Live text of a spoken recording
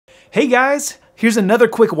Hey guys, here's another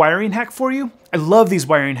quick wiring hack for you. I love these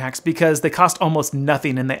wiring hacks because they cost almost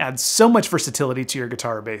nothing and they add so much versatility to your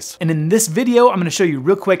guitar or bass. And in this video, I'm going to show you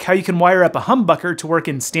real quick how you can wire up a humbucker to work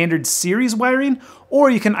in standard series wiring, or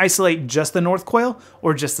you can isolate just the north coil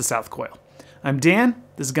or just the south coil. I'm Dan,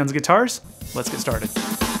 this is Guns Guitars. Let's get started.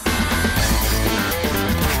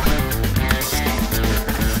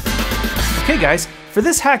 Okay guys, for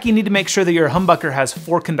this hack you need to make sure that your humbucker has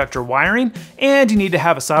 4 conductor wiring, and you need to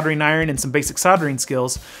have a soldering iron and some basic soldering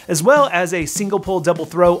skills, as well as a single pull double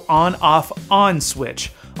throw on off on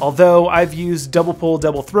switch. Although I've used double pull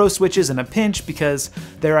double throw switches in a pinch because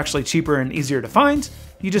they're actually cheaper and easier to find.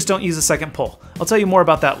 You just don't use a second pull. I'll tell you more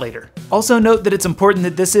about that later. Also note that it's important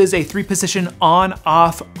that this is a 3-position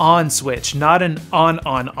on-off-on switch, not an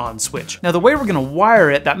on-on-on switch. Now the way we're gonna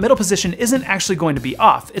wire it, that middle position isn't actually going to be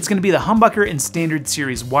off. It's gonna be the humbucker in standard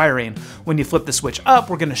series wiring. When you flip the switch up,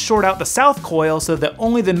 we're gonna short out the south coil so that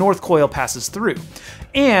only the north coil passes through.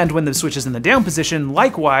 And when the switch is in the down position,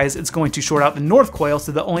 likewise, it's going to short out the north coil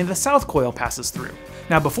so that only the south coil passes through.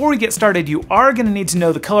 Now before we get started, you are going to need to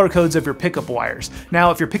know the color codes of your pickup wires.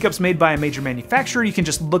 Now if your pickup's made by a major manufacturer, you can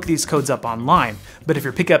just look these codes up online. But if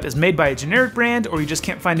your pickup is made by a generic brand or you just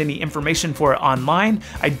can't find any information for it online,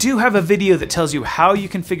 I do have a video that tells you how you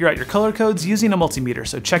can figure out your color codes using a multimeter,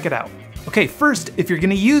 so check it out. Okay, first, if you're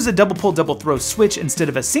going to use a double pull double throw switch instead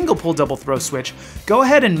of a single pull double throw switch, go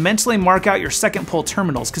ahead and mentally mark out your second pull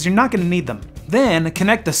terminals because you're not going to need them. Then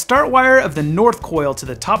connect the start wire of the north coil to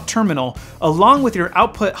the top terminal along with your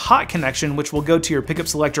output hot connection, which will go to your pickup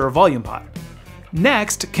selector or volume pot.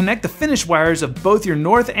 Next, connect the finish wires of both your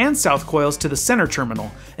north and south coils to the center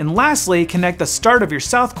terminal. And lastly, connect the start of your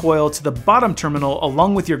south coil to the bottom terminal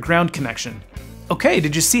along with your ground connection. Okay,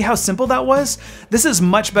 did you see how simple that was? This is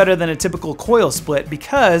much better than a typical coil split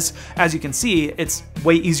because, as you can see, it's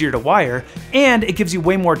way easier to wire, and it gives you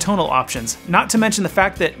way more tonal options. Not to mention the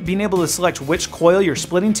fact that being able to select which coil you're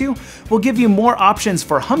splitting to will give you more options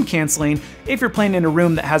for hum canceling if you're playing in a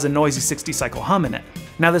room that has a noisy 60-cycle hum in it.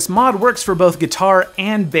 Now this mod works for both guitar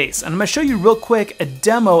and bass, and I'm going to show you real quick a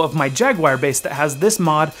demo of my Jaguar bass that has this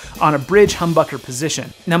mod on a bridge humbucker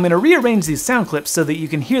position. Now I'm going to rearrange these sound clips so that you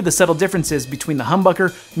can hear the subtle differences between the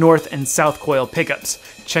humbucker, north, and south coil pickups.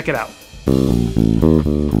 Check it out.